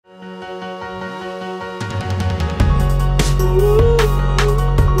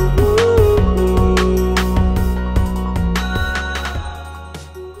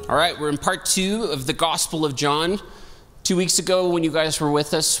right, we're in part 2 of the Gospel of John. 2 weeks ago, when you guys were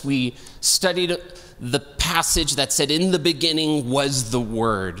with us, we studied the passage that said, "In the beginning was the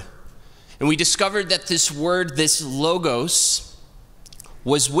Word." And we discovered that this word, this logos,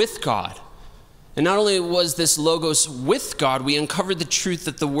 was with God. And not only was this logos with God, we uncovered the truth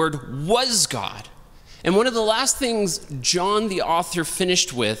that the Word was God. And one of the last things John, the author,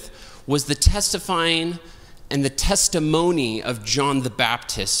 finished with was the testifying and the testimony of John the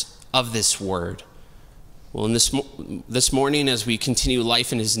Baptist of this Word. Well, in this morning, as we continue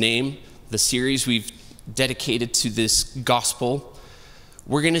Life in His Name, the series we've dedicated to this gospel,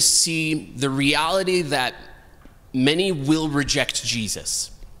 we're going to see the reality that many will reject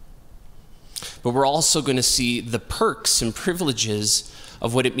Jesus. But we're also going to see the perks and privileges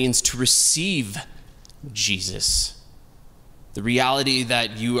of what it means to receive Jesus. The reality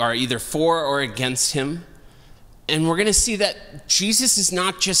that you are either for or against him. And we're going to see that Jesus is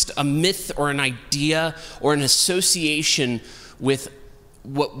not just a myth or an idea or an association with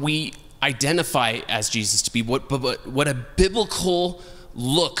what we identify as Jesus to be, but what a biblical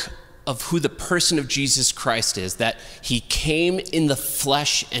look of who the person of Jesus Christ is, that he came in the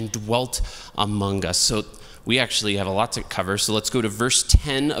flesh and dwelt among us. So we actually have a lot to cover. So let's go to verse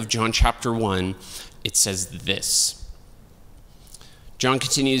 10 of John chapter 1. It says this. John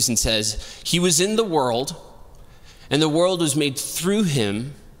continues and says, "He was in the world, and the world was made through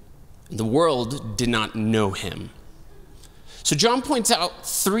him, and the world did not know him." So John points out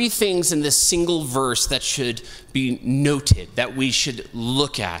 3 things in this single verse that should be noted, that we should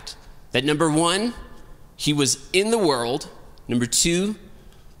look at. That number 1, he was in the world. Number 2,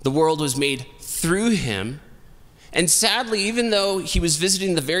 the world was made through him. And sadly, even though he was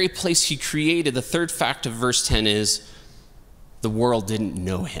visiting the very place he created, the third fact of verse 10 is the world didn't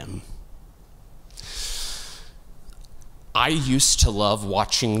know him. I used to love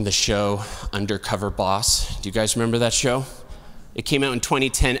watching the show Undercover Boss. Do you guys remember that show? It came out in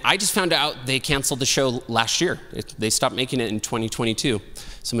 2010. I just found out they canceled the show last year. They stopped making it in 2022.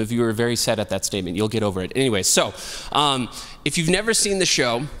 Some of you are very sad at that statement. You'll get over it. Anyway, so if you've never seen the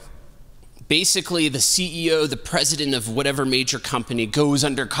show, basically the CEO, the president of whatever major company goes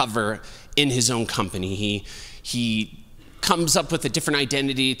undercover in his own company. He comes up with a different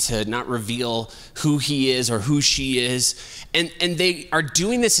identity to not reveal who he is or who she is. And they are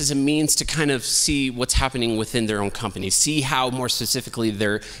doing this as a means to kind of see what's happening within their own company, see how more specifically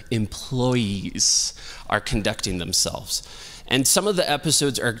their employees are conducting themselves. And some of the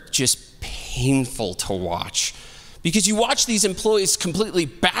episodes are just painful to watch because you watch these employees completely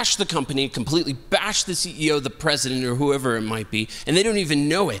bash the company, completely bash the CEO, the president, or whoever it might be, and they don't even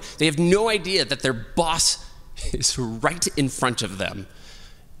know it. They have no idea that their boss is right in front of them.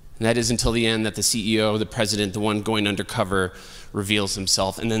 And that is until the end that the CEO, the president, the one going undercover, reveals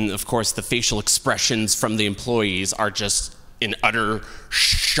himself. And then, of course, the facial expressions from the employees are just in utter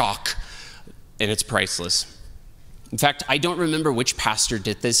shock, and it's priceless. In fact, I don't remember which pastor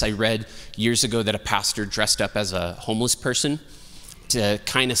did this. I read years ago that a pastor dressed up as a homeless person to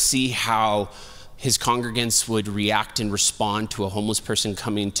kind of see how his congregants would react and respond to a homeless person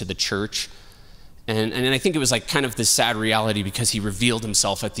coming to the church. And I think it was like kind of this sad reality because he revealed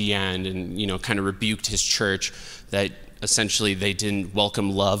himself at the end and, you know, kind of rebuked his church that essentially they didn't welcome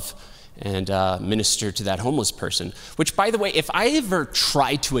love and minister to that homeless person. Which, by the way, if I ever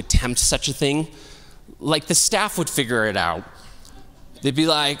tried to attempt such a thing, like the staff would figure it out. They'd be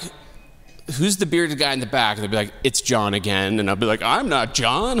like, "Who's the bearded guy in the back?" And they'd be like, "It's John again." And I'd be like, "I'm not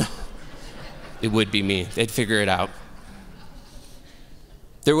John." It would be me. They'd figure it out.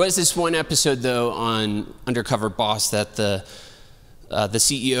 There was this one episode, though, on Undercover Boss that the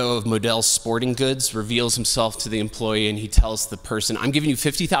CEO of Modell's Sporting Goods reveals himself to the employee, and he tells the person, "I'm giving you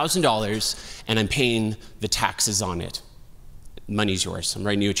 $50,000, and I'm paying the taxes on it. Money's yours. I'm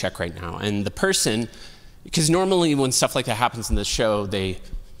writing you a check right now." And the person, because normally when stuff like that happens in the show, they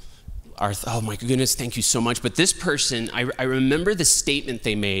are, "Oh my goodness, thank you so much." But this person, I remember the statement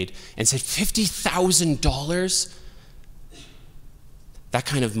they made and said, $50,000? That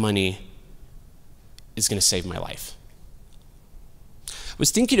kind of money is going to save my life. I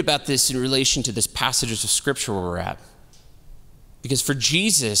was thinking about this in relation to this passage of scripture where we're at. Because for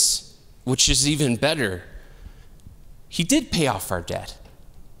Jesus, which is even better, he did pay off our debt.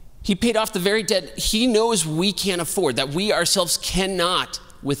 He paid off the very debt he knows we can't afford, that we ourselves cannot,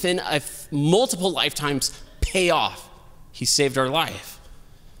 within multiple lifetimes, pay off. He saved our life.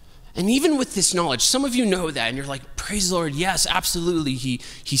 And even with this knowledge, some of you know that, and you're like, "Praise the Lord, yes, absolutely,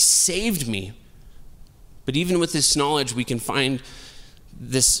 he saved me." But even with this knowledge, we can find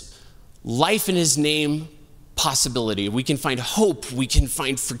this life in his name possibility. We can find hope. We can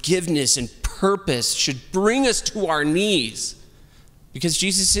find forgiveness and purpose. Should bring us to our knees. Because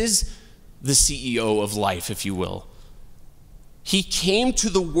Jesus is the CEO of life, if you will. He came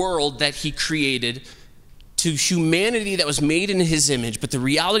to the world that he created, to humanity that was made in his image. But the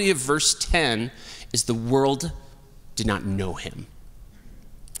reality of verse 10 is the world did not know him.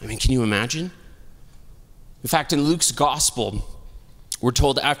 I mean, can you imagine? In fact, in Luke's gospel, we're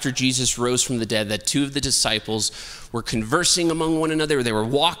told after Jesus rose from the dead that two of the disciples were conversing among one another. They were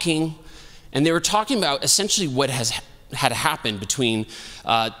walking, and they were talking about essentially what had happened between,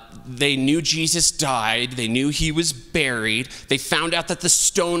 they knew Jesus died, they knew he was buried, they found out that the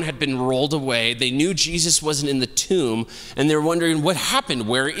stone had been rolled away, they knew Jesus wasn't in the tomb, and they were wondering, what happened?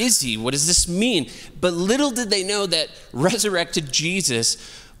 Where is he? What does this mean? But little did they know that resurrected Jesus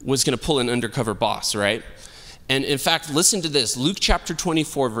was going to pull an undercover boss, right? And in fact, listen to this. Luke chapter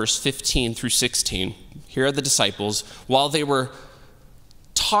 24, verse 15 through 16. Here are the disciples. While they were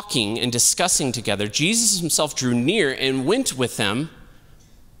talking and discussing together, Jesus himself drew near and went with them,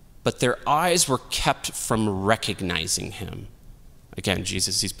 but their eyes were kept from recognizing him. Again,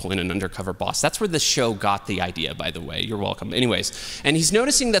 Jesus, he's pulling an undercover boss. That's where the show got the idea, by the way. You're welcome. Anyways, and he's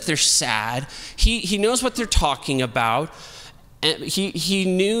noticing that they're sad. He knows what they're talking about. And he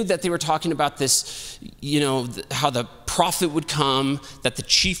knew that they were talking about this, how the prophet would come, that the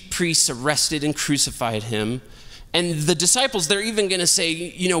chief priests arrested and crucified him. And the disciples, they're even going to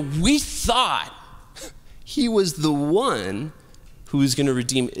say, we thought he was the one who was going to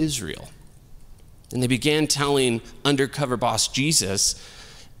redeem Israel. And they began telling undercover boss Jesus.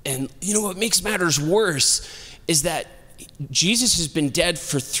 And what makes matters worse is that Jesus has been dead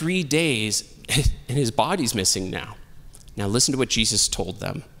for 3 days and his body's missing now. Now listen to what Jesus told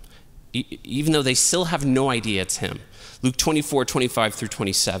them, even though they still have no idea it's him. Luke 24, 25 through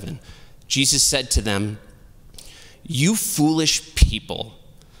 27. Jesus said to them, "You foolish people,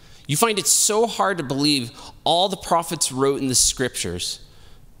 you find it so hard to believe all the prophets wrote in the scriptures.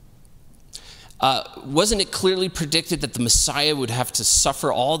 Wasn't it clearly predicted that the Messiah would have to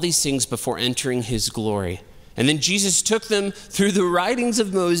suffer all these things before entering his glory?" And then Jesus took them through the writings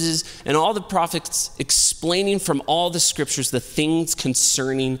of Moses and all the prophets, explaining from all the scriptures the things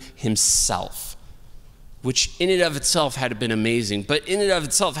concerning himself, which in and of itself had been amazing, but in and of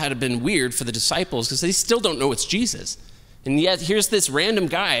itself had been weird for the disciples because they still don't know it's Jesus. And yet here's this random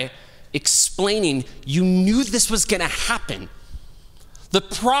guy explaining, you knew this was going to happen. The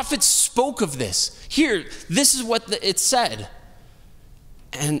prophets spoke of this. Here, this is what it said.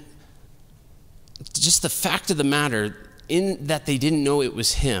 And just the fact of the matter, in that they didn't know it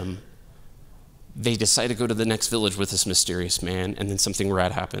was him, they decide to go to the next village with this mysterious man, and then something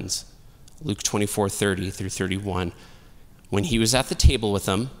rad happens. Luke 24, 30 through 31. When he was at the table with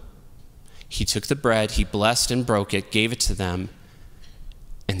them, he took the bread, he blessed and broke it, gave it to them,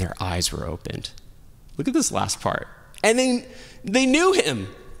 and their eyes were opened. Look at this last part. And they knew him,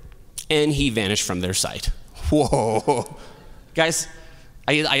 and he vanished from their sight. Whoa. Guys,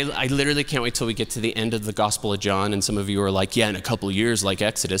 I literally can't wait till we get to the end of the Gospel of John, and some of you are like, yeah, in a couple of years, like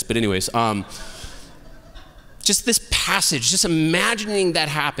Exodus. But anyways, just this passage, just imagining that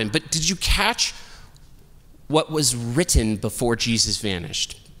happened. But did you catch what was written before Jesus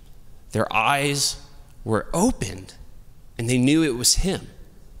vanished? Their eyes were opened, and they knew it was him.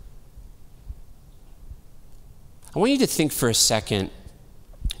 I want you to think for a second,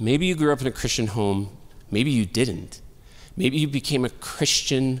 maybe you grew up in a Christian home, maybe you didn't. Maybe you became a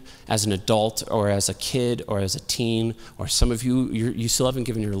Christian as an adult or as a kid or as a teen, or some of you still haven't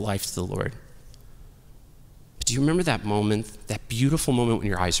given your life to the Lord. But do you remember that moment, that beautiful moment when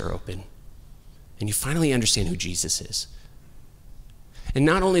your eyes are open and you finally understand who Jesus is? And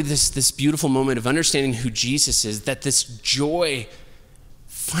not only this beautiful moment of understanding who Jesus is, that this joy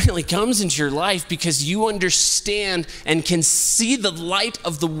finally comes into your life because you understand and can see the light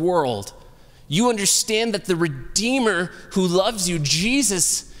of the world. You understand that the Redeemer who loves you,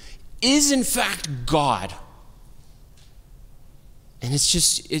 Jesus, is in fact God. And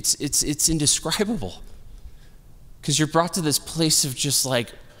it's indescribable. Because you're brought to this place of just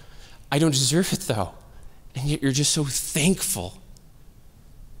like, I don't deserve it though. And yet you're just so thankful.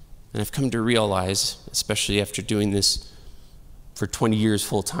 And I've come to realize, especially after doing this for 20 years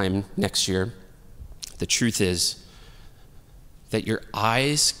full time next year, the truth is that your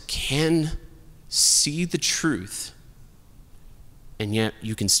eyes can see the truth, and yet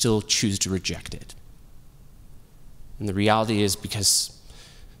you can still choose to reject it. And the reality is because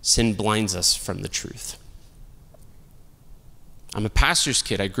sin blinds us from the truth. I'm a pastor's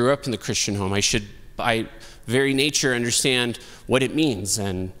kid. I grew up in the Christian home. I should, by very nature, understand what it means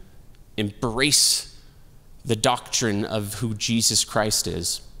and embrace the doctrine of who Jesus Christ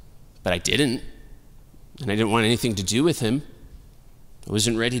is, but I didn't. And I didn't want anything to do with him. I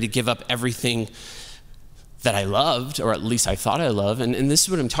wasn't ready to give up everything that I loved, or at least I thought I loved. And this is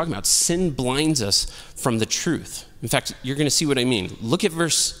what I'm talking about. Sin blinds us from the truth. In fact, you're going to see what I mean. Look at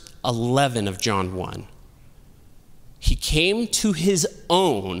verse 11 of John 1. He came to his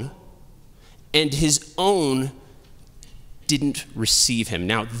own, and his own didn't receive him.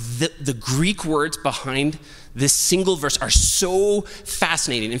 Now, the Greek words behind this single verse are so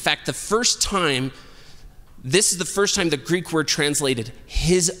fascinating. In fact, this is the first time the Greek word translated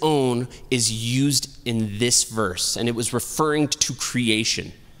 "his own" is used in this verse, and it was referring to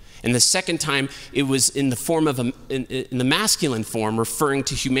creation. And the second time, it was in the form of in the masculine form, referring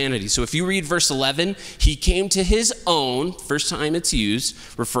to humanity. So if you read verse 11, he came to his own, first time it's used,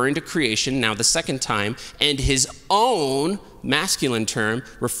 referring to creation. Now the second time, and his own, masculine term,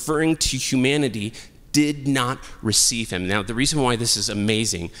 referring to humanity, did not receive him. Now the reason why this is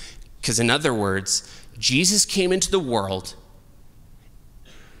amazing, because in other words, Jesus came into the world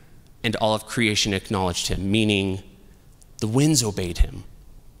and all of creation acknowledged him, meaning the winds obeyed him.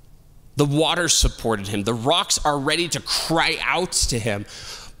 The waters supported him. The rocks are ready to cry out to him.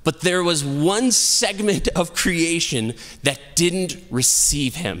 But there was one segment of creation that didn't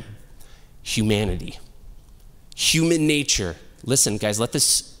receive him: humanity. Human nature. Listen, guys, let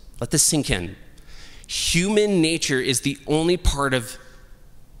this sink in. Human nature is the only part of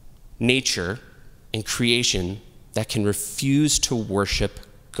nature and creation that can refuse to worship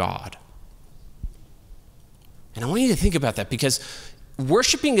God. And I want you to think about that, because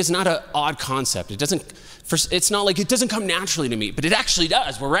worshiping is not an odd concept. It's not like it doesn't come naturally to me, but it actually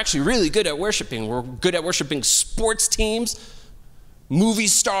does. We're actually really good at worshiping. We're good at worshiping sports teams, movie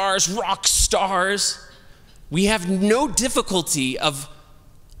stars, rock stars. We have no difficulty of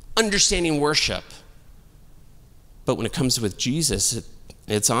understanding worship. But when it comes with Jesus,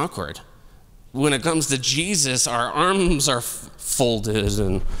 it's awkward. When it comes to Jesus, our arms are folded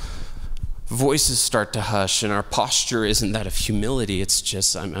and voices start to hush, and our posture isn't that of humility. It's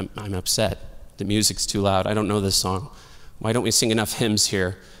just, I'm upset. The music's too loud. I don't know this song. Why don't we sing enough hymns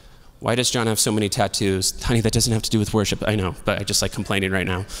here? Why does John have so many tattoos? Honey, that doesn't have to do with worship. I know, but I just like complaining right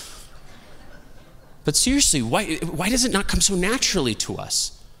now. But seriously, why does it not come so naturally to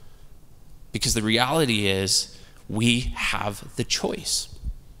us? Because the reality is we have the choice.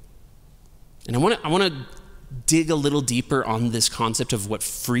 And I want to dig a little deeper on this concept of what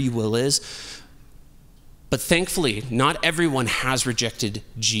free will is. But thankfully, not everyone has rejected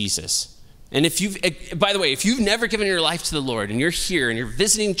Jesus. And by the way, if you've never given your life to the Lord and you're here and you're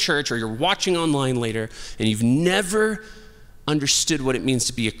visiting church or you're watching online later and you've never understood what it means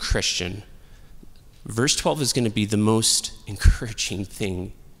to be a Christian, verse 12 is going to be the most encouraging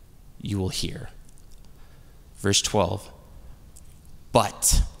thing you will hear. Verse 12,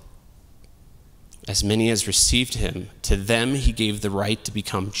 but as many as received him, to them he gave the right to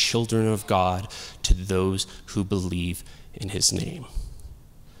become children of God, to those who believe in his name.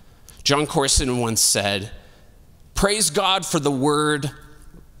 John Corson once said, "Praise God for the word,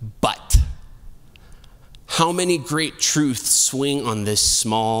 but. How many great truths swing on this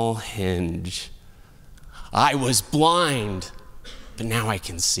small hinge. I was blind, but now I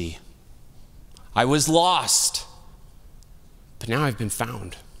can see. I was lost, but now I've been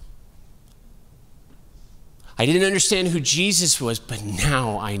found. I didn't understand who Jesus was, but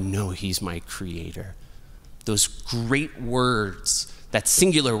now I know he's my creator." Those great words, that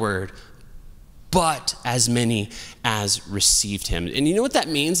singular word, but as many as received him. And you know what that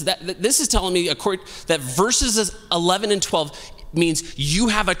means? That this is telling me that verses 11 and 12 means you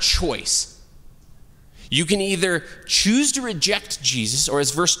have a choice. You can either choose to reject Jesus, or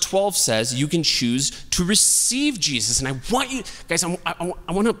as verse 12 says, you can choose to receive Jesus. And I want you, guys, I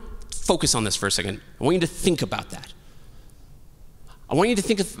want to focus on this for a second. I want you to think about that. I want you to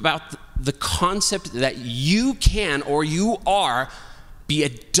think about the concept that you can, or you are, be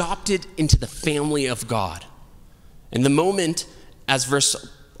adopted into the family of God. And the moment, as verse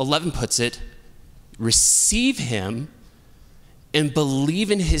 11 puts it, receive him and believe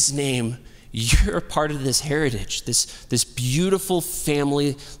in his name, you're a part of this heritage, this beautiful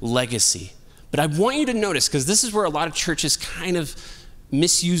family legacy. But I want you to notice, because this is where a lot of churches kind of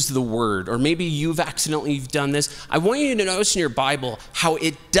misuse the word, or maybe you've done this. I want you to notice in your Bible how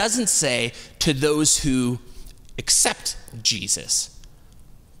it doesn't say to those who accept Jesus.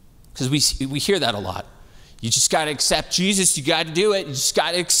 Because we hear that a lot. You just got to accept Jesus. You got to do it. You just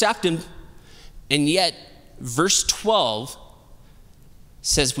got to accept him. And yet, verse 12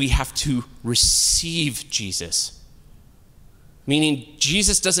 says we have to receive Jesus. Meaning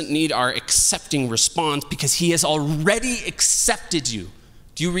Jesus doesn't need our accepting response because he has already accepted you.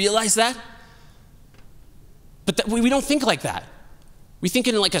 Do you realize that? But we don't think like that. We think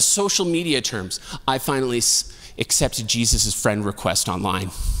in like a social media terms. I finally accepted Jesus' friend request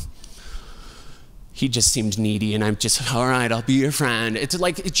online. He just seemed needy and I'm just, all right, I'll be your friend. It's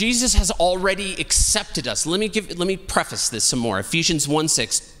like Jesus has already accepted us. Let me preface this some more. Ephesians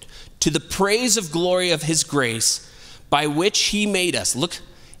 1:6, to the praise of glory of his grace, by which he made us, look,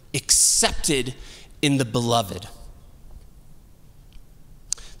 accepted in the beloved.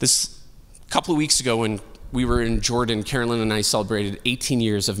 This couple of weeks ago when we were in Jordan, Carolyn and I celebrated 18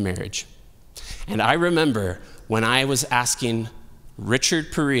 years of marriage. And I remember when I was asking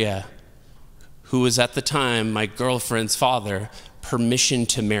Richard Perea, who was at the time my girlfriend's father, permission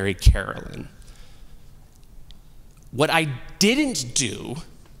to marry Carolyn. What I didn't do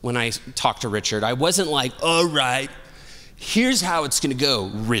when I talked to Richard, I wasn't like, all right, here's how it's gonna go,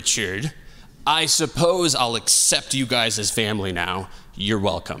 Richard. I suppose I'll accept you guys as family now. You're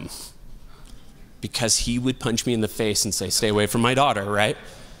welcome. Because he would punch me in the face and say, stay away from my daughter, right?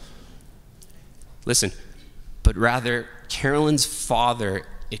 Listen, but rather, Carolyn's father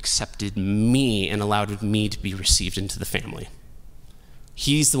accepted me and allowed me to be received into the family.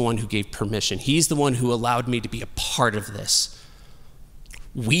 He's the one who gave permission. He's the one who allowed me to be a part of this.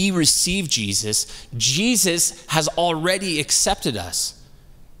 We receive Jesus. Jesus has already accepted us.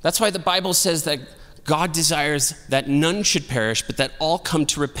 That's why the Bible says that God desires that none should perish, but that all come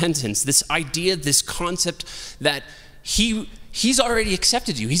to repentance. This idea, this concept that he's already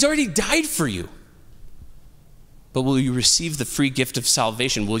accepted you. He's already died for you. But will you receive the free gift of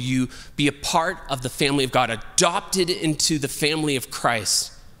salvation? Will you be a part of the family of God, adopted into the family of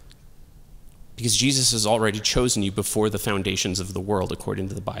Christ? Because Jesus has already chosen you before the foundations of the world, according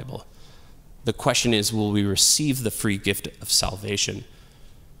to the Bible. The question is, will we receive the free gift of salvation?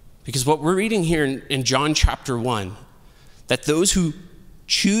 Because what we're reading here in John chapter 1, that those who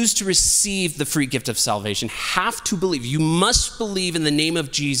choose to receive the free gift of salvation have to believe, you must believe in the name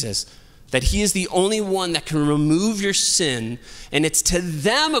of Jesus, that he is the only one that can remove your sin, and it's to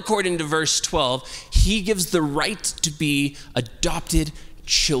them, according to verse 12, he gives the right to be adopted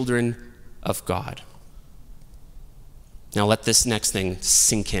children of God. Now let this next thing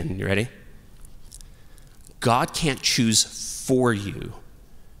sink in. You ready? God can't choose for you,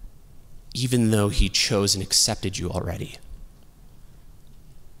 even though he chose and accepted you already.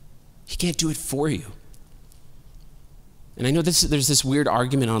 He can't do it for you. And I know there's this weird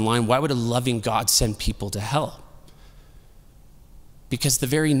argument online, why would a loving God send people to hell? Because the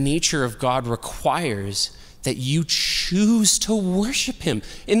very nature of God requires that you choose to worship him.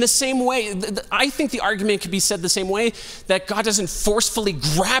 In the same way, I think the argument could be said the same way, that God doesn't forcefully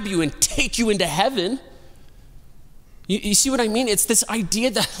grab you and take you into heaven. You see what I mean? It's this idea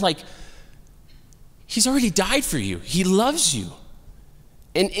that like, he's already died for you. He loves you.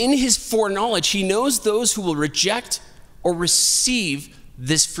 And in his foreknowledge, he knows those who will reject or receive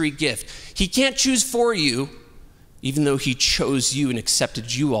this free gift. He can't choose for you, even though he chose you and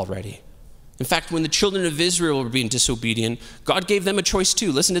accepted you already. In fact, when the children of Israel were being disobedient, God gave them a choice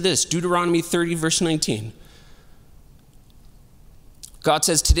too. Listen to this, Deuteronomy 30, verse 19. God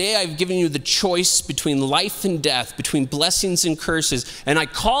says, today I've given you the choice between life and death, between blessings and curses, and I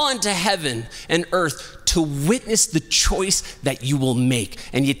call unto heaven and earth to witness the choice that you will make.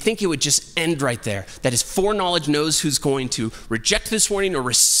 And you'd think it would just end right there, that his foreknowledge knows who's going to reject this warning or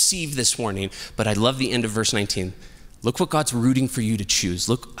receive this warning. But I love the end of verse 19. Look what God's rooting for you to choose.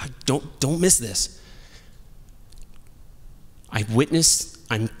 Look, don't miss this.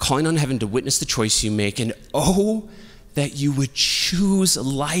 I'm calling on heaven to witness the choice you make, and oh, that you would choose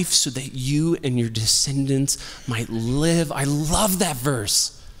life so that you and your descendants might live. I love that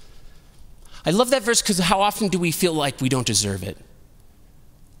verse. I love that verse because how often do we feel like we don't deserve it?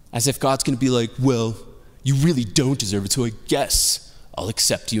 As if God's going to be like, well, you really don't deserve it, so I guess I'll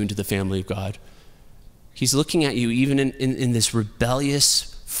accept you into the family of God. He's looking at you even in this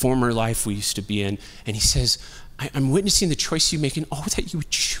rebellious former life we used to be in, and he says, I'm witnessing the choice you make, and oh, that you would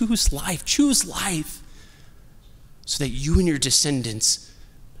choose life, so that you and your descendants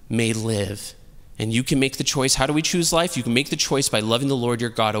may live. And you can make the choice. How do we choose life? You can make the choice by loving the Lord your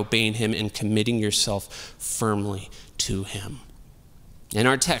God, obeying him, and committing yourself firmly to him. In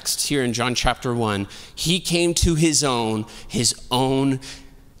our text here in John chapter 1, he came to his own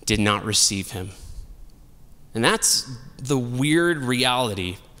did not receive him. And that's the weird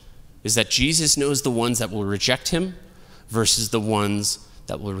reality, is that Jesus knows the ones that will reject him versus the ones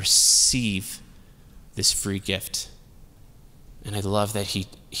that will receive this free gift. And I love that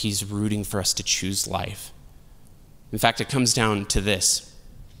he's rooting for us to choose life. In fact, it comes down to this.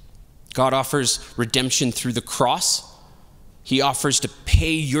 God offers redemption through the cross. He offers to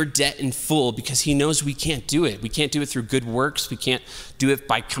pay your debt in full because he knows we can't do it. We can't do it through good works. We can't do it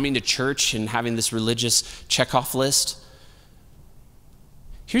by coming to church and having this religious checkoff list.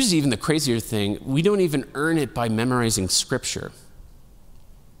 Here's even the crazier thing. We don't even earn it by memorizing Scripture.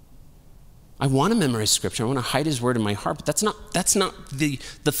 I want to memorize Scripture. I want to hide his word in my heart, but that's not the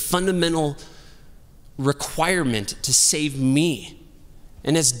fundamental requirement to save me.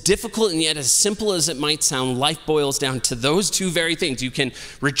 And as difficult and yet as simple as it might sound, life boils down to those two very things. You can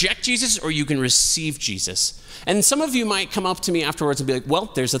reject Jesus or you can receive Jesus. And some of you might come up to me afterwards and be like,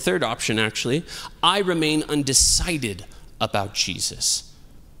 well, there's a third option actually. I remain undecided about Jesus.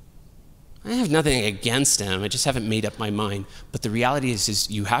 I have nothing against him. I just haven't made up my mind. But the reality is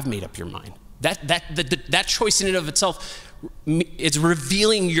you have made up your mind. That choice in and of itself, it's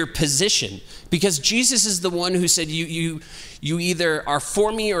revealing your position, because Jesus is the one who said you either are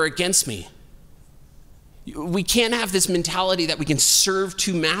for me or against me. We can't have this mentality that we can serve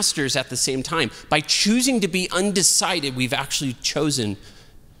two masters at the same time. By choosing to be undecided, we've actually chosen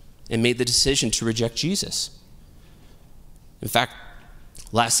and made the decision to reject Jesus. In fact,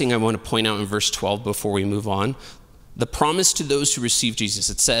 last thing I want to point out in verse 12 before we move on, the promise to those who receive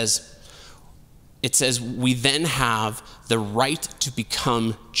Jesus, it says, we then have the right to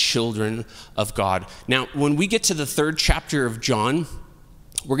become children of God. Now, when we get to the 3rd chapter of John,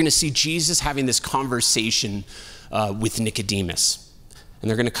 we're going to see Jesus having this conversation with Nicodemus. And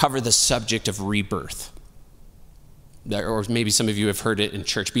they're going to cover the subject of rebirth. Or maybe some of you have heard it in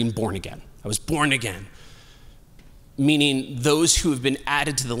church, being born again. I was born again. Meaning those who have been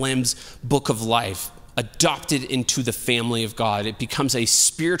added to the Lamb's book of life, adopted into the family of God. It becomes a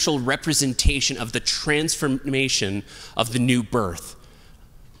spiritual representation of the transformation of the new birth.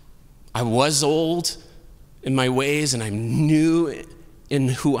 I was old in my ways and I'm new in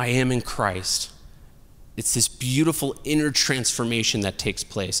who I am in Christ. It's this beautiful inner transformation that takes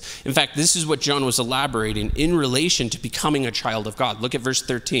place. In fact, this is what John was elaborating in relation to becoming a child of God. Look at verse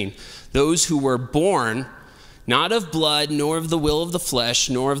 13. Those who were born not of blood, nor of the will of the flesh,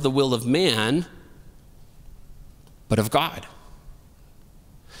 nor of the will of man, but of God.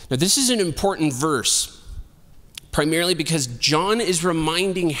 Now, this is an important verse, primarily because John is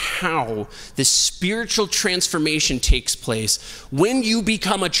reminding how this spiritual transformation takes place when you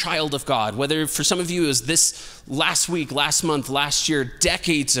become a child of God, whether for some of you it was this last week, last month, last year,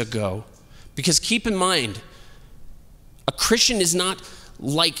 decades ago. Because keep in mind, a Christian is not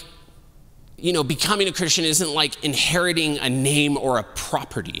like, becoming a Christian isn't like inheriting a name or a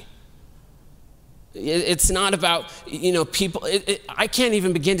property. It's not about, people. I can't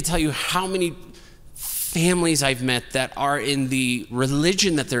even begin to tell you how many families I've met that are in the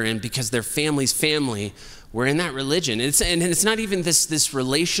religion that they're in because their family's family were in that religion. And it's not even this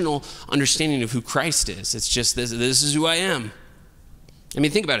relational understanding of who Christ is. It's just this is who I am. I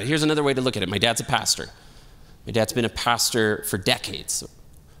mean, think about it. Here's another way to look at it. My dad's a pastor. My dad's been a pastor for decades,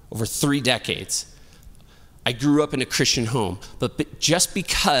 over 3 decades. I grew up in a Christian home, but just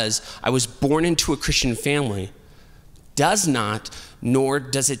because I was born into a Christian family does not, nor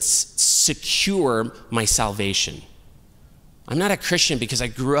does it secure my salvation. I'm not a Christian because I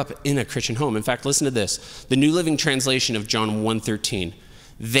grew up in a Christian home. In fact, listen to this. The New Living Translation of John 1:13.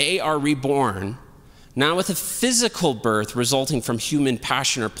 They are reborn, not with a physical birth resulting from human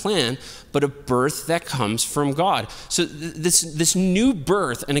passion or plan, but a birth that comes from God. So this new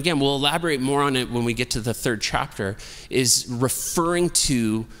birth, and again, we'll elaborate more on it when we get to the 3rd chapter, is referring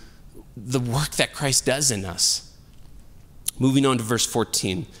to the work that Christ does in us. Moving on to verse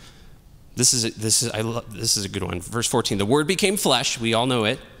 14. This is a good one. Verse 14. The Word became flesh, we all know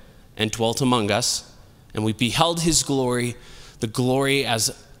it, and dwelt among us, and we beheld his glory, the glory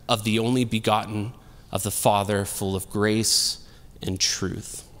as of the only begotten of the Father, full of grace and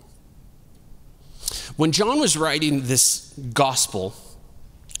truth. When John was writing this gospel,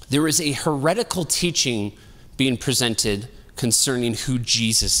 there was a heretical teaching being presented concerning who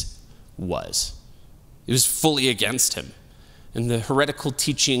Jesus was. It was fully against him. And the heretical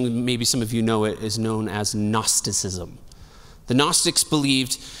teaching, maybe some of you know it, is known as Gnosticism. The Gnostics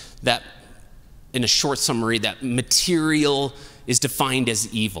believed that, in a short summary, that material is defined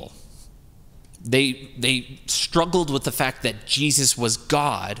as evil. They struggled with the fact that Jesus was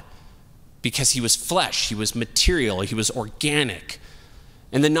God because he was flesh, he was material, he was organic.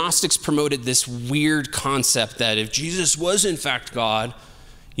 And the Gnostics promoted this weird concept that if Jesus was in fact God,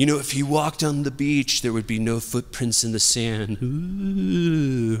 if he walked on the beach, there would be no footprints in the sand.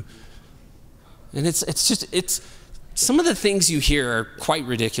 Ooh. And it's some of the things you hear are quite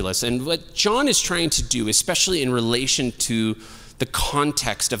ridiculous. And what John is trying to do, especially in relation to the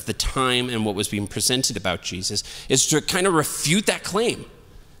context of the time and what was being presented about Jesus, is to kind of refute that claim.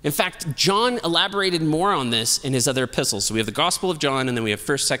 In fact, John elaborated more on this in his other epistles. So we have the Gospel of John, and then we have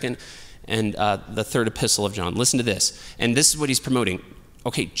 1st, 2nd, and the 3rd epistle of John. Listen to this. And this is what he's promoting.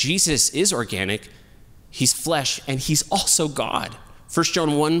 Okay, Jesus is organic, he's flesh, and he's also God. 1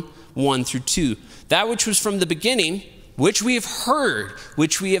 John 1, 1 through 2. That which was from the beginning, which we have heard,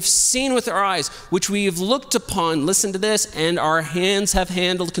 which we have seen with our eyes, which we have looked upon, listen to this, and our hands have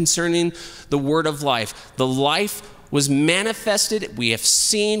handled concerning the word of life. The life was manifested, we have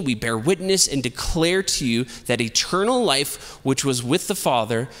seen, we bear witness and declare to you that eternal life which was with the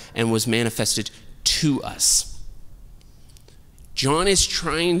Father and was manifested to us. John is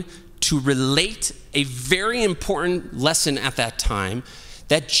trying to relate a very important lesson at that time,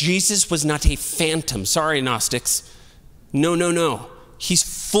 that Jesus was not a phantom. Sorry, Gnostics. No. He's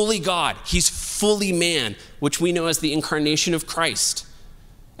fully God. He's fully man, which we know as the incarnation of Christ.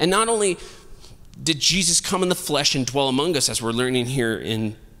 And not only did Jesus come in the flesh and dwell among us, as we're learning here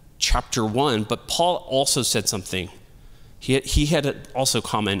in chapter 1, but Paul also said something. He had also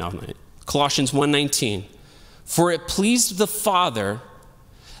comment on it. Colossians 1:19. For it pleased the Father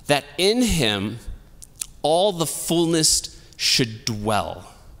that in him all the fullness should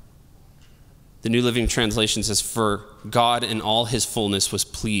dwell. The New Living Translation says, for God in all his fullness was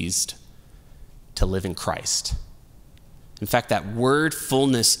pleased to live in Christ. In fact, that word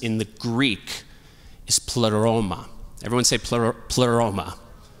fullness in the Greek is pleroma. Everyone say pleroma.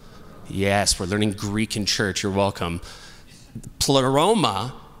 Yes, we're learning Greek in church. You're welcome.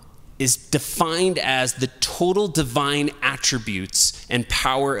 Pleroma is defined as the total divine attributes and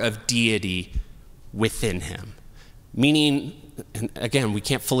power of deity within him. Meaning, and again, we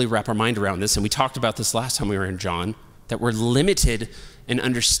can't fully wrap our mind around this, and we talked about this last time we were in John, that we're limited in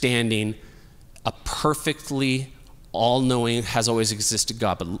understanding a perfectly all-knowing, has always existed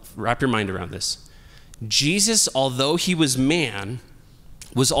God. But wrap your mind around this. Jesus, although he was man,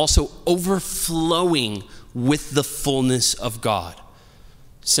 was also overflowing with the fullness of God.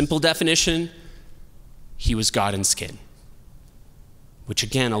 Simple definition, he was God in skin. Which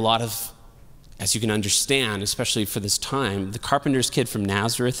again, a lot of, as you can understand, especially for this time, the carpenter's kid from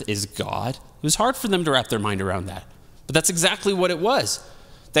Nazareth is God. It was hard for them to wrap their mind around that. But that's exactly what it was.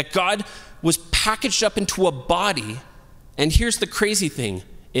 That God was packaged up into a body, and here's the crazy thing,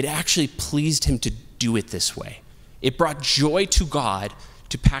 it actually pleased him to do it this way. It brought joy to God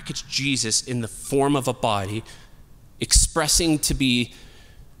to package Jesus in the form of a body, expressing to be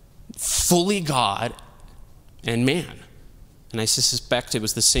fully God and man. And I suspect it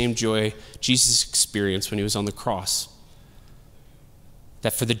was the same joy Jesus experienced when he was on the cross.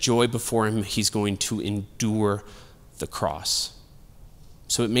 That for the joy before him, he's going to endure the cross.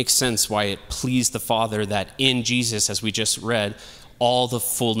 So it makes sense why it pleased the Father that in Jesus, as we just read, all the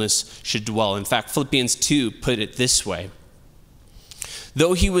fullness should dwell. In fact, Philippians 2 put it this way.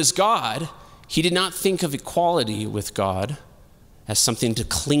 Though he was God, he did not think of equality with God as something to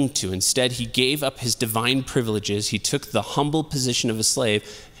cling to. Instead, he gave up his divine privileges. He took the humble position of a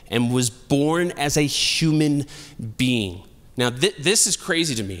slave and was born as a human being. Now, this is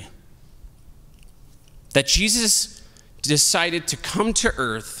crazy to me. That Jesus decided to come to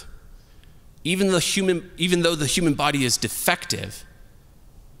earth, even though the human body is defective,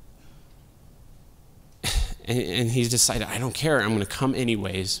 and he decided, I don't care, I'm going to come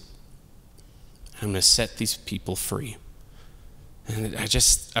anyways. I'm going to set these people free. And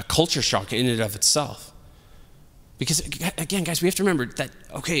a culture shock in and of itself. Because again, guys, we have to remember that,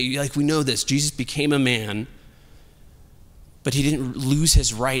 okay, like we know this, Jesus became a man, but he didn't lose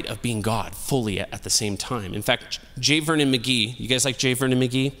his right of being God fully at the same time. In fact, J. Vernon McGee, you guys like J. Vernon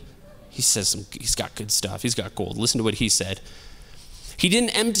McGee? He says he's got good stuff. He's got gold. Listen to what he said. He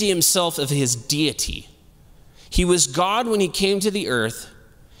didn't empty himself of his deity. He was God when he came to the earth.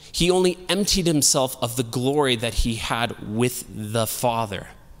 He only emptied himself of the glory that he had with the Father.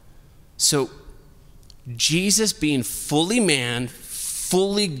 So Jesus being fully man,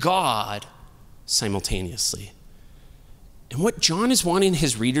 fully God simultaneously. And what John is wanting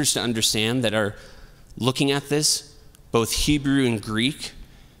his readers to understand that are looking at this, both Hebrew and Greek,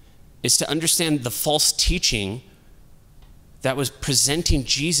 is to understand the false teaching that was presenting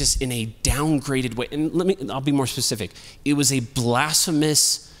Jesus in a downgraded way. And I'll be more specific. It was a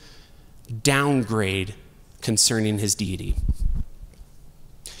blasphemous downgrade concerning his deity.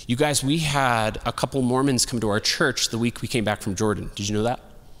 You guys, we had a couple Mormons come to our church the week we came back from Jordan. Did you know that?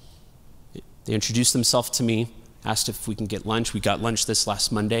 They introduced themselves to me, asked if we can get lunch. We got lunch this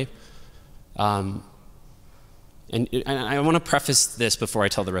last Monday. And I want to preface this before I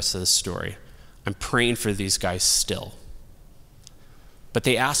tell the rest of the story. I'm praying for these guys still. But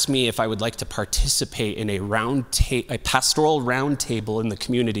they asked me if I would like to participate in a pastoral round table in the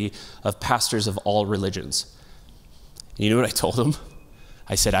community of pastors of all religions. And you know what I told them?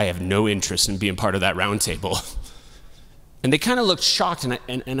 I said, I have no interest in being part of that round table. And they kind of looked shocked,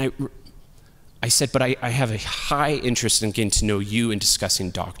 and I said, but I have a high interest in getting to know you and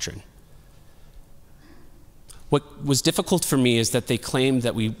discussing doctrine. What was difficult for me is that they claimed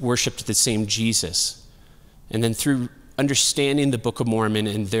that we worshiped the same Jesus. And then through understanding the Book of Mormon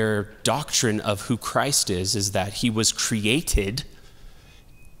and their doctrine of who Christ is that he was created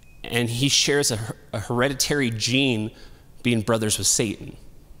and he shares a hereditary gene being brothers with Satan.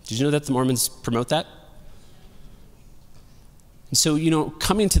 Did you know that the Mormons promote that? And so,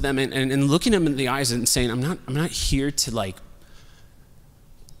 coming to them and looking them in the eyes and saying, I'm not here to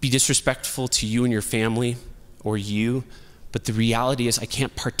be disrespectful to you and your family or you, but the reality is I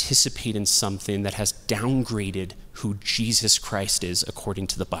can't participate in something that has downgraded who Jesus Christ is according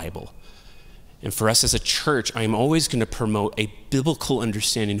to the Bible. And for us as a church, I'm always going to promote a biblical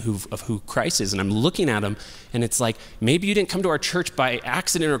understanding of who Christ is. And I'm looking at him, and it's like, maybe you didn't come to our church by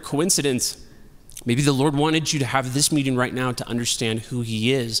accident or coincidence. Maybe the Lord wanted you to have this meeting right now to understand who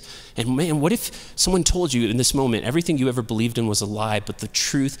he is. And man, what if someone told you in this moment, everything you ever believed in was a lie, but the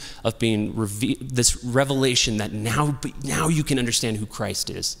truth of being this revelation that now you can understand who Christ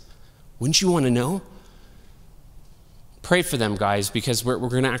is? Wouldn't you want to know? Pray for them, guys, because we're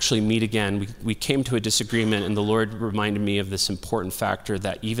going to actually meet again. We came to a disagreement, and the Lord reminded me of this important factor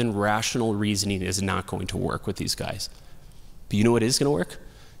that even rational reasoning is not going to work with these guys. But you know what is going to work?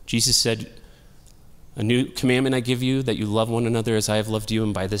 Jesus said, a new commandment I give you, that you love one another as I have loved you,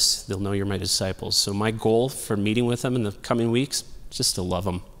 and by this they'll know you're my disciples. So my goal for meeting with them in the coming weeks is just to love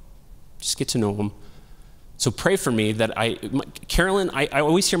them, just get to know them. So pray for me that Carolyn, I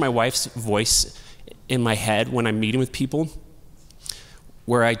always hear my wife's voice in my head when I'm meeting with people,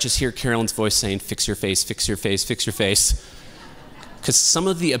 where I just hear Carolyn's voice saying, fix your face, fix your face, fix your face. Because some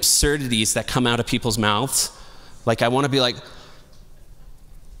of the absurdities that come out of people's mouths, I want to be like,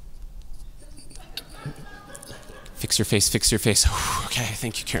 fix your face, fix your face. Okay,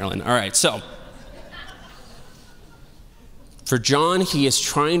 thank you, Carolyn. All right, so for John, he is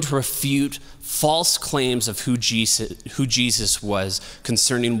trying to refute false claims of who Jesus was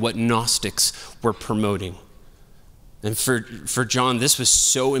concerning what Gnostics were promoting. And for John, this was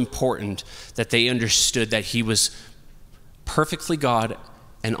so important that they understood that he was perfectly God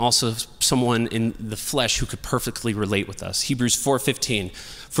and also someone in the flesh who could perfectly relate with us. Hebrews 4:15,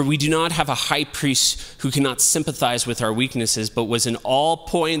 for we do not have a high priest who cannot sympathize with our weaknesses, but was in all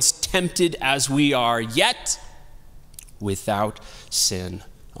points tempted as we are, yet without sin.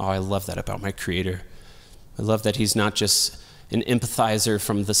 Oh, I love that about my Creator. I love that he's not just an empathizer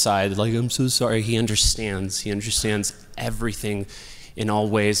from the side, I'm so sorry. He understands everything in all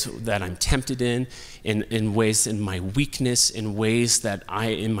ways that I'm tempted in ways in my weakness, in ways that I,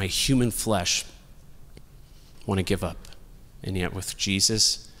 in my human flesh, want to give up. And yet with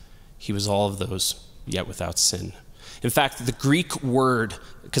Jesus, he was all of those, yet without sin. In fact, the Greek word,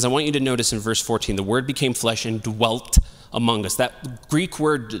 because I want you to notice in verse 14, the word became flesh and dwelt among us. That Greek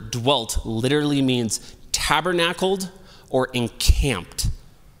word dwelt literally means tabernacled or encamped,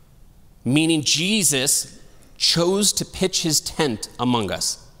 meaning Jesus chose to pitch his tent among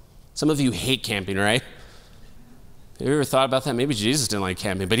us. Some of you hate camping, right? Have you ever thought about that? Maybe Jesus didn't like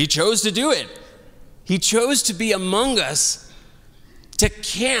camping, but he chose to do it. He chose to be among us, to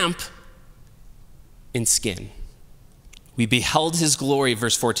camp in skin. We beheld his glory,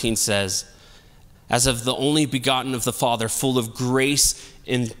 verse 14 says, as of the only begotten of the Father, full of grace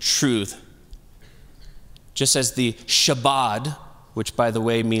and truth. Just as the Shabbat, which by the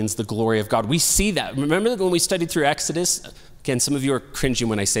way means the glory of God. We see that. Remember when we studied through Exodus? Again, some of you are cringing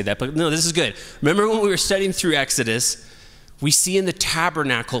when I say that, but no, this is good. Remember when we were studying through Exodus, we see in the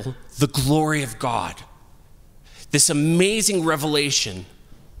tabernacle the glory of God. This amazing revelation.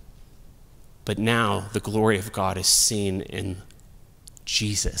 But now the glory of God is seen in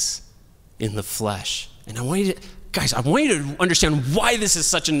Jesus, in the flesh. And I want you to understand why this is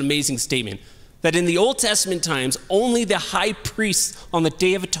such an amazing statement. That in the Old Testament times, only the high priests on the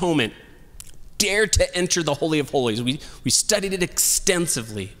Day of Atonement dared to enter the Holy of Holies. We studied it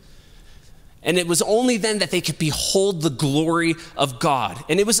extensively. And it was only then that they could behold the glory of God.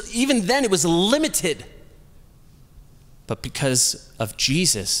 And even then it was limited. But because of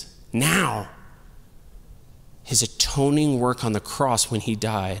Jesus, now, his atoning work on the cross when he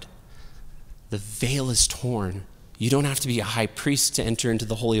died, the veil is torn. You don't have to be a high priest to enter into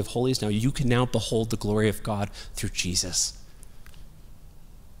the Holy of Holies now. You can now behold the glory of God through Jesus.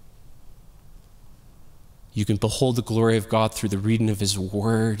 You can behold the glory of God through the reading of his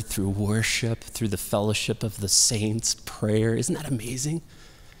word, through worship, through the fellowship of the saints, prayer. Isn't that amazing?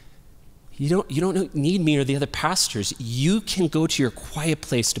 You don't need me or the other pastors. You can go to your quiet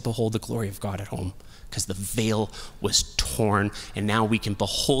place to behold the glory of God at home because the veil was torn, and now we can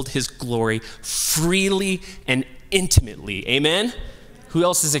behold his glory freely and intimately. Amen? Who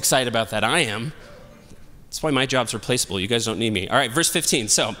else is excited about that? I am. That's why my job's replaceable. You guys don't need me. All right, verse 15.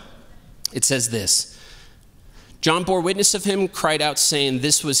 So it says this. John bore witness of him, cried out, saying,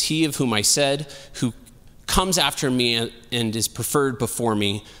 this was he of whom I said, who comes after me and is preferred before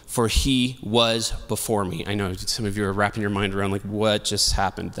me, for he was before me. I know some of you are wrapping your mind around like, what just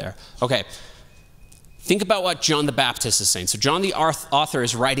happened there? Okay, think about what John the Baptist is saying. So John the author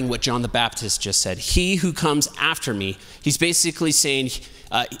is writing what John the Baptist just said. He who comes after me. He's basically saying,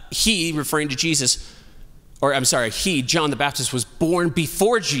 he, referring to Jesus, or I'm sorry, he, John the Baptist, was born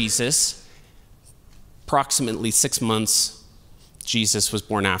before Jesus, approximately 6 months Jesus was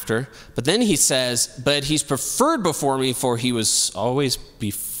born after. But then he says, but he's preferred before me, for he was always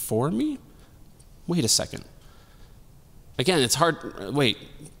before me? Wait a second. Again, it's hard. Wait,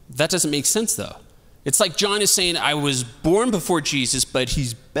 that doesn't make sense though. It's like John is saying, I was born before Jesus, but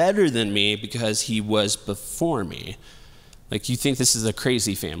he's better than me because he was before me. Like, you think this is a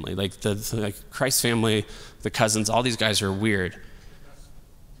crazy family. Like Christ's family, the cousins, all these guys are weird.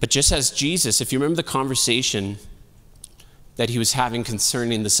 But just as Jesus, if you remember the conversation that he was having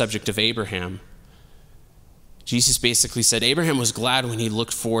concerning the subject of Abraham, Jesus basically said, Abraham was glad when he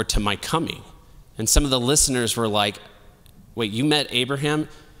looked forward to my coming. And some of the listeners were like, wait, you met Abraham?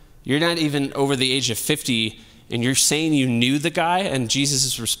 You're not even over the age of 50, and you're saying you knew the guy? And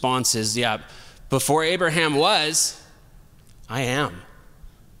Jesus' response is, yeah, before Abraham was, I am.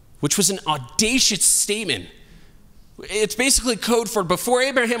 Which was an audacious statement. It's basically code for before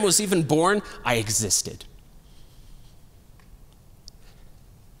Abraham was even born, I existed.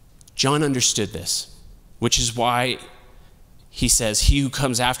 John understood this, which is why he says, he who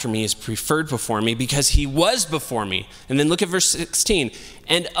comes after me is preferred before me because he was before me. And then look at verse 16.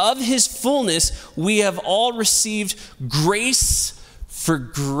 And of his fullness, we have all received grace for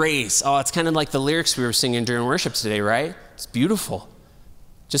grace. Oh, it's kind of like the lyrics we were singing during worship today, right? It's beautiful.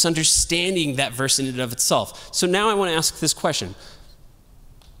 Just understanding that verse in and of itself. So now I want to ask this question.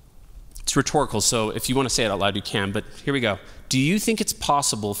 It's rhetorical, so if you want to say it out loud, you can, but here we go. Do you think it's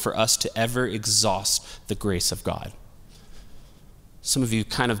possible for us to ever exhaust the grace of God? Some of you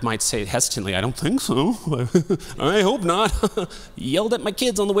kind of might say hesitantly, I don't think so. I hope not. Yelled at my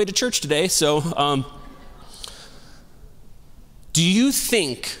kids on the way to church today, so. Do you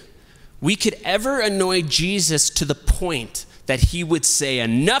think we could ever annoy Jesus to the point that he would say,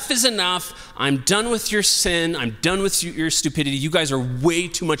 enough is enough, I'm done with your sin, I'm done with your stupidity, you guys are way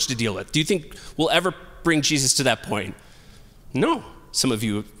too much to deal with? Do you think we'll ever bring Jesus to that point? No. Some of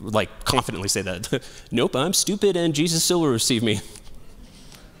you like confidently say that. Nope, I'm stupid and Jesus still will receive me.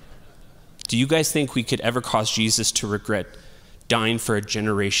 Do you guys think we could ever cause Jesus to regret dying for a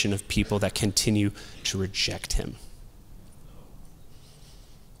generation of people that continue to reject him?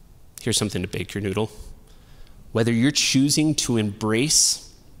 Here's something to bake your noodle. Whether you're choosing to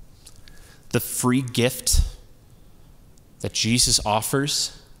embrace the free gift that Jesus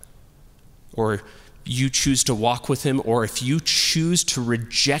offers, or you choose to walk with him, or if you choose to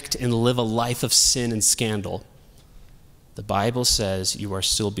reject and live a life of sin and scandal, the Bible says you are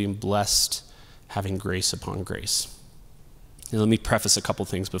still being blessed, having grace upon grace. And let me preface a couple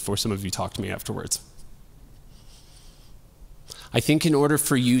things before some of you talk to me afterwards. I think in order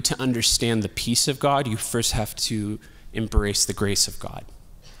for you to understand the peace of God, you first have to embrace the grace of God.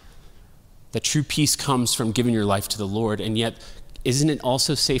 That true peace comes from giving your life to the Lord, and yet, isn't it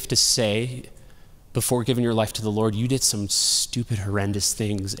also safe to say, before giving your life to the Lord, you did some stupid, horrendous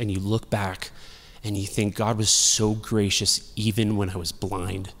things, and you look back and you think, God was so gracious even when I was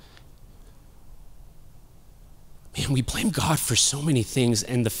blind. Man, we blame God for so many things,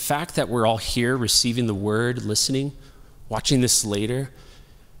 and the fact that we're all here receiving the word, listening, watching this later,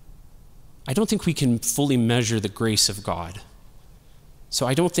 I don't think we can fully measure the grace of God. So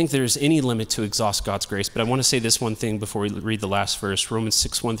I don't think there's any limit to exhaust God's grace, but I want to say this one thing before we read the last verse, Romans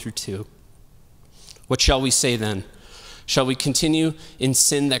 6, 1 through 2. What shall we say then? Shall we continue in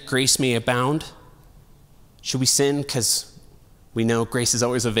sin that grace may abound? Should we sin because we know grace is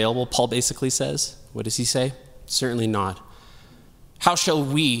always available, Paul basically says? What does he say? Certainly not. How shall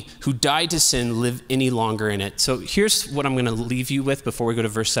we who died to sin live any longer in it? So here's what I'm going to leave you with before we go to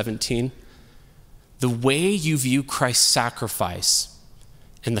verse 17. the way you view Christ's sacrifice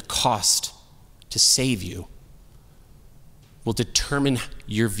and the cost to save you will determine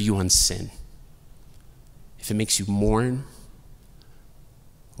your view on sin. If it makes you mourn,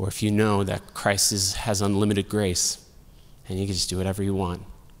 or if you know that Christ has unlimited grace and you can just do whatever you want.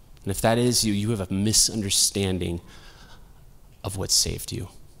 And if that is you, you have a misunderstanding of what saved you.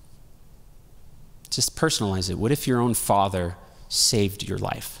 Just personalize it. What if your own father saved your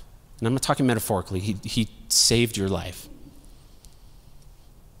life? And I'm not talking metaphorically. He saved your life.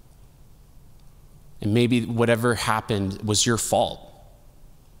 And maybe whatever happened was your fault.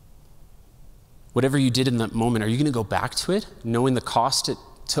 Whatever you did in that moment, are you going to go back to it, knowing the cost it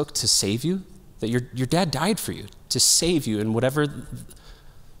took to save you? That your dad died for you, to save you in whatever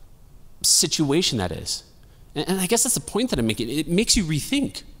situation that is. And I guess that's the point that I'm making. It makes you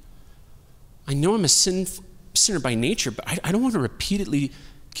rethink. I know I'm a sinner by nature, but I don't want to repeatedly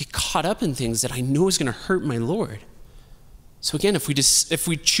get caught up in things that I know is going to hurt my Lord. So again, if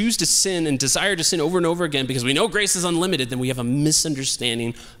we choose to sin and desire to sin over and over again because we know grace is unlimited, then we have a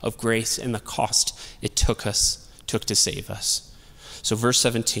misunderstanding of grace and the cost it took to save us. So verse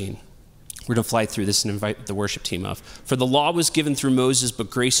 17, we're going to fly through this and invite the worship team up. For the law was given through Moses, but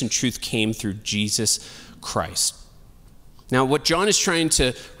grace and truth came through Jesus Christ. Now, what John is trying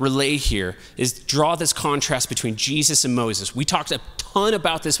to relay here is draw this contrast between Jesus and Moses. We talked a ton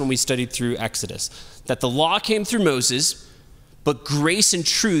about this when we studied through Exodus, that the law came through Moses, but grace and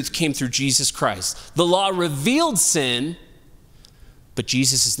truth came through Jesus Christ. The law revealed sin, but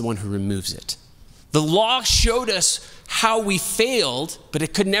Jesus is the one who removes it. The law showed us how we failed, but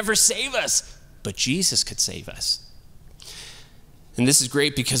it could never save us. But Jesus could save us. And this is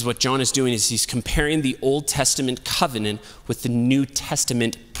great because what John is doing is he's comparing the Old Testament covenant with the New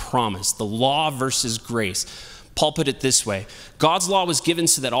Testament promise, the law versus grace. Paul put it this way: God's law was given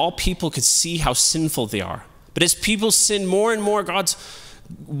so that all people could see how sinful they are. But as people sin more and more, God's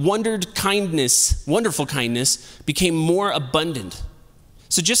wonderful kindness became more abundant.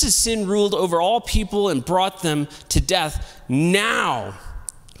 So just as sin ruled over all people and brought them to death, now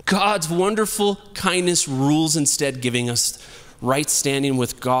God's wonderful kindness rules instead, giving us right standing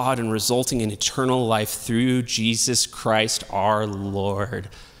with God and resulting in eternal life through Jesus Christ our Lord.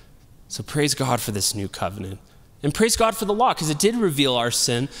 So praise God for this new covenant. And praise God for the law, because it did reveal our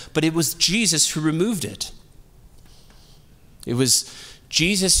sin, but it was Jesus who removed it. It was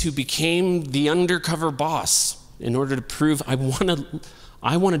Jesus who became the undercover boss in order to prove, I want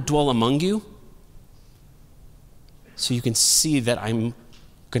to dwell among you so you can see that I'm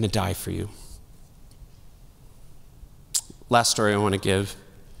going to die for you. Last story I want to give.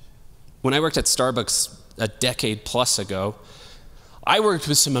 When I worked at Starbucks a decade plus ago, I worked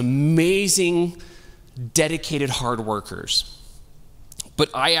with some amazing, dedicated hard workers. But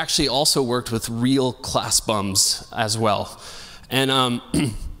I actually also worked with real class bums as well. And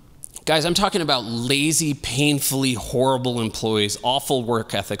guys, I'm talking about lazy, painfully horrible employees, awful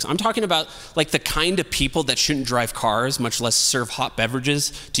work ethics. I'm talking about like the kind of people that shouldn't drive cars, much less serve hot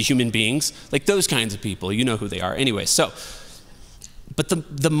beverages to human beings. Like those kinds of people, you know who they are. Anyway, but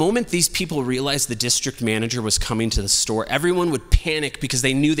the moment these people realized the district manager was coming to the store, everyone would panic because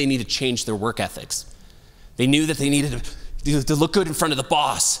they knew they needed to change their work ethics. They knew that they needed to look good in front of the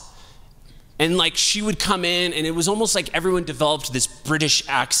boss. And like she would come in and it was almost like everyone developed this British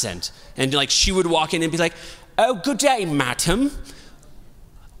accent. And like she would walk in and be like, "Oh, good day, madam.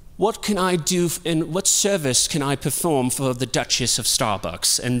 What can I do and what service can I perform for the Duchess of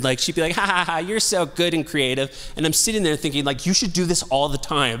Starbucks?" And like she'd be like, "Ha ha ha, you're so good and creative." And I'm sitting there thinking like, you should do this all the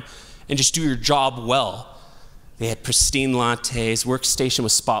time and just do your job well. They had pristine lattes, workstation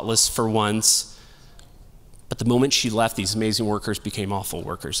was spotless for once. But the moment she left, these amazing workers became awful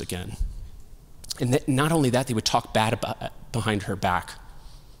workers again. And not only that, they would talk bad behind her back.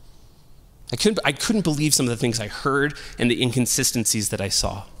 I couldn't believe some of the things I heard and the inconsistencies that I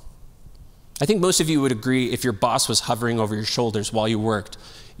saw. I think most of you would agree if your boss was hovering over your shoulders while you worked,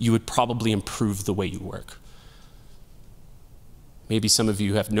 you would probably improve the way you work. Maybe some of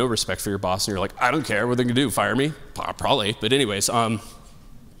you have no respect for your boss and you're like, "I don't care, what are they gonna do, fire me?" Probably, but anyways.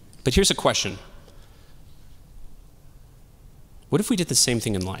 But here's a question. What if we did the same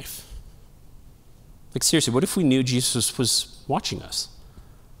thing in life? Like seriously, what if we knew Jesus was watching us?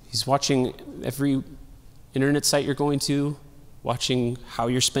 He's watching every internet site you're going to, watching how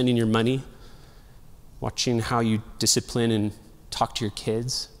you're spending your money, watching how you discipline and talk to your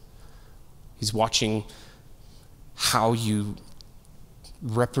kids. He's watching how you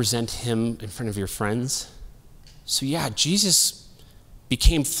represent him in front of your friends. So yeah, Jesus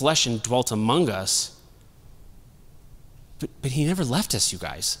became flesh and dwelt among us, but he never left us, you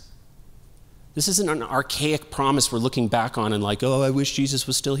guys. This isn't an archaic promise we're looking back on and like, oh, I wish Jesus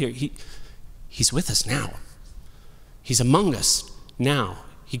was still here. He's with us now. He's among us now.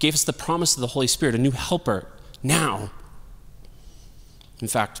 He gave us the promise of the Holy Spirit, a new helper now. In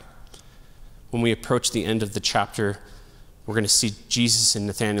fact, when we approach the end of the chapter, we're going to see Jesus and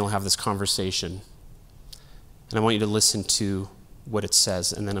Nathanael have this conversation. And I want you to listen to what it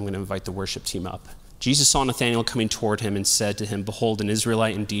says, and then I'm going to invite the worship team up. Jesus saw Nathanael coming toward him and said to him, "Behold, an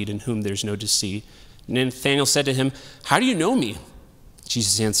Israelite indeed, in whom there's no deceit." And Nathanael said to him, "How do you know me?"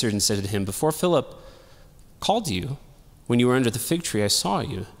 Jesus answered and said to him, "Before Philip called you, when you were under the fig tree, I saw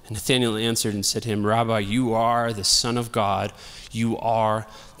you." And Nathanael answered and said to him, "Rabbi, you are the Son of God. You are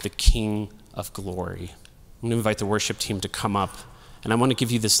the King of glory." I'm going to invite the worship team to come up, and I want to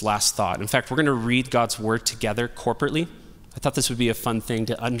give you this last thought. In fact, we're going to read God's word together corporately. I thought this would be a fun thing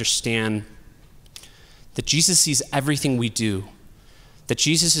to understand that Jesus sees everything we do, that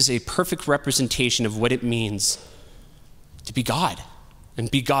Jesus is a perfect representation of what it means to be God and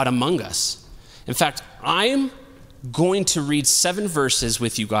be God among us. In fact, I'm going to read 7 verses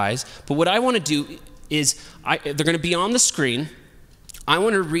with you guys, but what I want to do is, they're going to be on the screen. I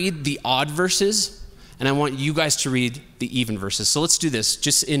want to read the odd verses, and I want you guys to read the even verses. So let's do this.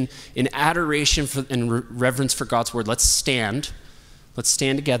 Just in adoration and reverence for God's word, let's stand. Let's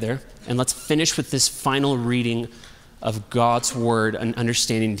stand together, and let's finish with this final reading of God's word and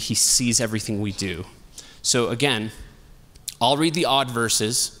understanding that he sees everything we do. So again, I'll read the odd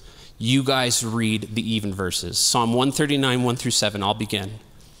verses. You guys read the even verses. Psalm 139, 1 through 7, I'll begin.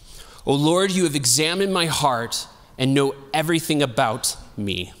 "O Lord, you have examined my heart and know everything about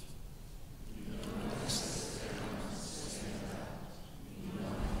me.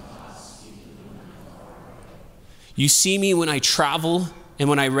 You see me when I travel and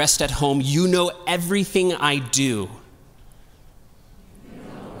when I rest at home. You know everything I do.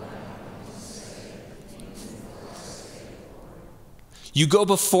 You go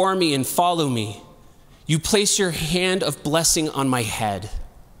before me and follow me. You place your hand of blessing on my head.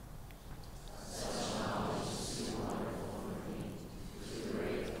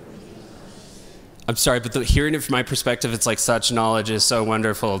 I'm sorry, but hearing it from my perspective, it's like such knowledge is so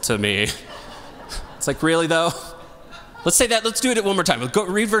wonderful to me. It's like, really though? Let's say that, let's do it one more time. We'll go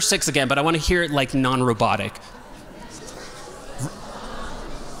read verse 6 again, but I want to hear it like non-robotic.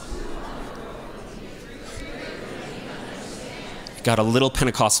 Got a little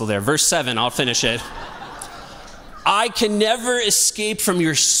Pentecostal there. Verse 7, I'll finish it. I can never escape from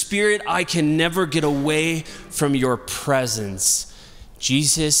your spirit. I can never get away from your presence.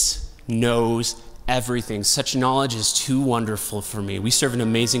 Jesus knows everything. Such knowledge is too wonderful for me. We serve an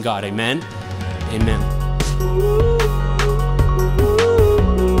amazing God. Amen? Amen.